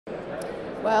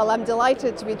Well, I'm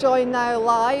delighted to be joined now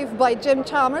live by Jim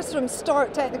Chalmers from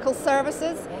Stork Technical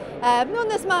Services. I've known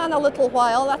this man a little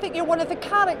while. I think you're one of the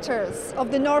characters of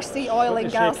the North Sea oil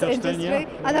and gas industry,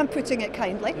 and I'm putting it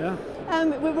kindly. Yeah.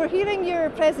 We were hearing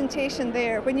your presentation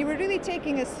there when you were really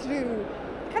taking us through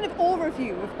a kind of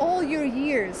overview of all your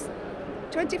years.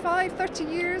 25, 30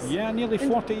 years? Yeah, nearly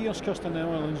 40 years, Kirsten, in the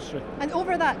oil industry. And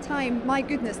over that time, my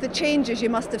goodness, the changes you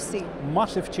must have seen.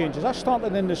 Massive changes. I started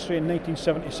in the industry in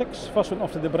 1976. First went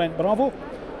off to the Brent Bravo,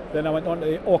 then I went on to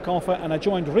the Orc Alpha, and I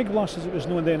joined Rigblast, as it was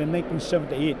known then, in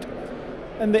 1978.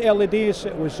 In the early days,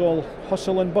 it was all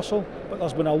hustle and bustle, but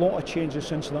there's been a lot of changes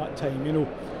since that time, you know.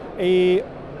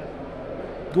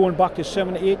 Going back to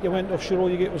 78, you went offshore, all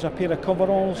you get was a pair of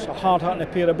coveralls, a hard hat and a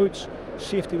pair of boots.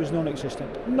 Safety was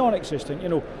non-existent, you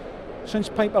know. Since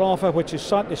Piper Alpha, which is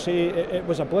sad to say, it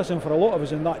was a blessing for a lot of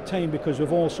us in that time because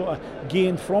we've all sort of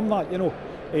gained from that, you know.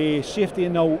 Safety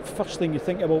now, first thing you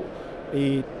think about,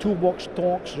 toolbox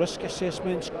talks, risk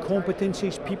assessments,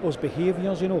 competencies, people's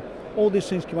behaviours, you know. All these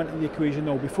things come into the equation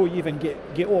now before you even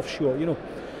get offshore, you know.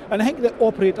 And I think the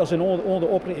operators and all the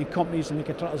operating companies and the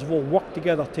contractors have all worked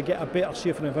together to get a better,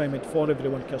 safer environment for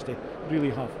everyone, Kirsty.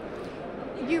 Really have.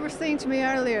 You were saying to me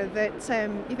earlier that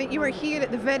you think you were here at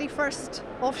the very first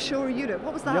offshore Europe.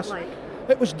 What was that like?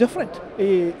 It was different.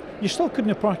 You still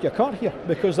couldn't park your car here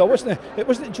because it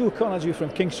wasn't Joe Carnegie from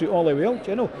King Street all the way out,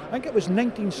 you know. I think it was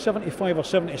 1975 or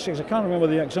 76, I can't remember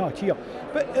the exact year.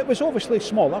 But it was obviously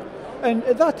smaller. And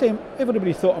at that time,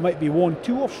 everybody thought it might be 1,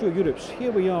 2 offshore Europes.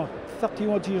 Here we are, 30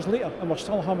 odd years later, and we're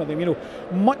still having them, you know,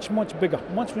 much bigger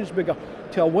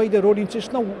to a wider audience.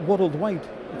 It's now worldwide.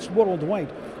 It's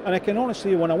worldwide. And I can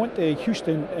honestly, when I went to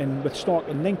Houston with Stork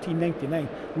in 1999,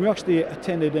 we actually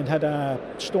attended and had a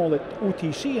stall at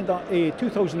OTC in that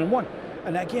 2001.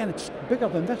 And again, it's bigger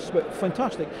than this, but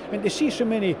fantastic. And to see so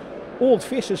many old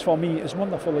faces for me is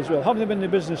wonderful as well. Having been in the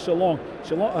business so long, it's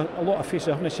a lot of faces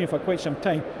I haven't seen for quite some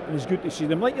time, and it's good to see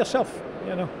them, like yourself,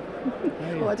 you know.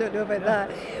 Well, I don't know about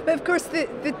that. But of course,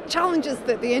 the challenges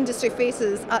that the industry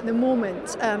faces at the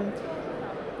moment,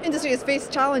 industry has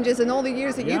faced challenges in all the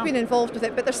years that you've been involved with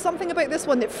it, but there's something about this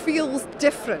one that feels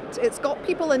different. It's got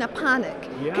people in a panic.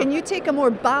 Can you take a more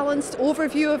balanced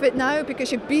overview of it now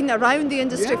because you've been around the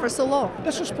industry for so long?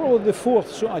 This is probably the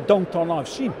fourth sort of downturn I've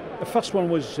seen. The first one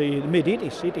was the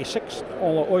mid-80s, 86.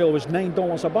 All the oil was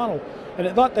 $9 a barrel. And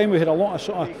at that time we had a lot of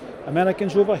sort of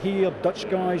Americans over here, Dutch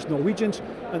guys, Norwegians.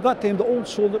 At that time they all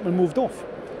sold it and moved off.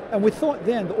 And we thought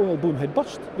then the oil boom had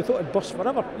burst. We thought it'd burst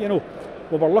forever, you know.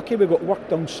 We were lucky we got work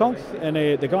down south in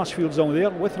the gas fields down there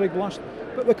with Rigblast,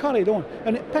 but we carried on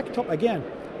and it picked up again.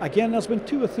 Again, there's been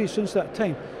 2 or 3 since that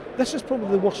time. This is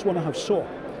probably the worst one I have saw,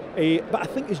 but I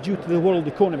think it's due to the world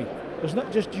economy. It's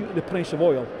not just due to the price of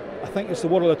oil. I think it's the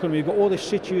world economy. You've got all this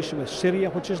situation with Syria,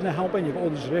 which isn't helping. You've got all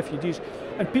these refugees,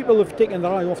 and people have taken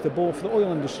their eye off the ball for the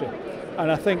oil industry.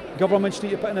 And I think governments need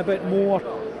to put in a bit more.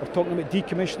 We're talking about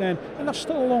decommissioning, and there's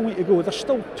still a long way to go. There's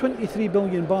still 23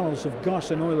 billion barrels of gas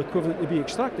and oil equivalent to be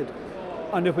extracted.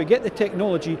 And if we get the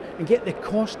technology and get the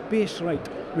cost base right,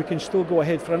 we can still go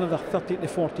ahead for another 30 to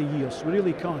 40 years. We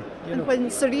really can. You know. And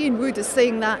when Sir Ian Wood is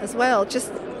saying that as well,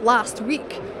 just last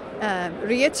week,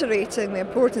 reiterating the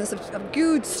importance of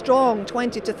good, strong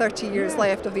 20 to 30 years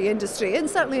left of the industry, and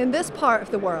certainly in this part of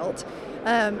the world,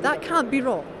 that can't be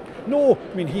wrong. No,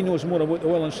 I mean, he knows more about the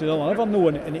oil industry than I'll ever know,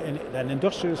 and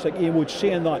industrialists like Ian Wood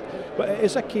saying that. But it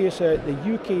is a case the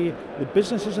UK, the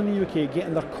businesses in the UK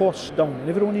getting their costs down, and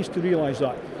everyone needs to realise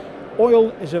that.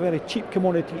 Oil is a very cheap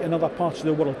commodity in other parts of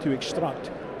the world to extract.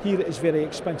 Here it is very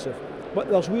expensive. But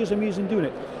there's ways and means in doing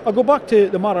it. I'll go back to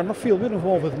the Mariner field. We're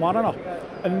involved with Mariner.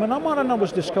 And when that Mariner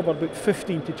was discovered about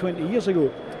 15 to 20 years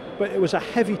ago, but it was a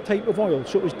heavy type of oil,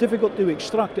 so it was difficult to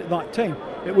extract at that time.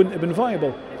 It wouldn't have been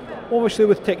viable. Obviously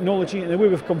with technology and the way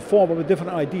we've come forward with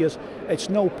different ideas, it's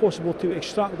now possible to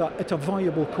extract that at a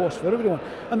viable cost for everyone.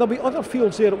 And there'll be other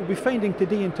fields there that we'll be finding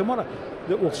today and tomorrow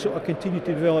that will sort of continue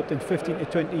to develop in 15 to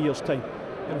 20 years' time.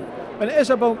 And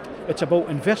it's about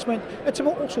investment, it's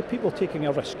about also people taking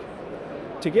a risk.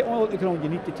 To get oil at the ground, you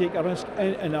need to take a risk,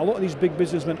 and a lot of these big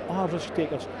businessmen are risk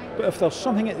takers. But if there's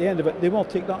something at the end of it, they will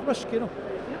take that risk, you know.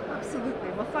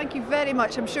 Absolutely. Well, thank you very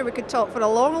much. I'm sure we could talk for a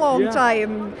long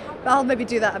time. I'll maybe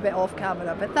do that a bit off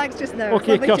camera. But thanks just now.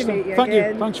 Okay, Lovely Kirsten. to meet you Thank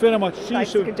again. you. Thanks very much. See you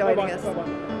soon. Thanks for joining us.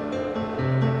 Bye-bye.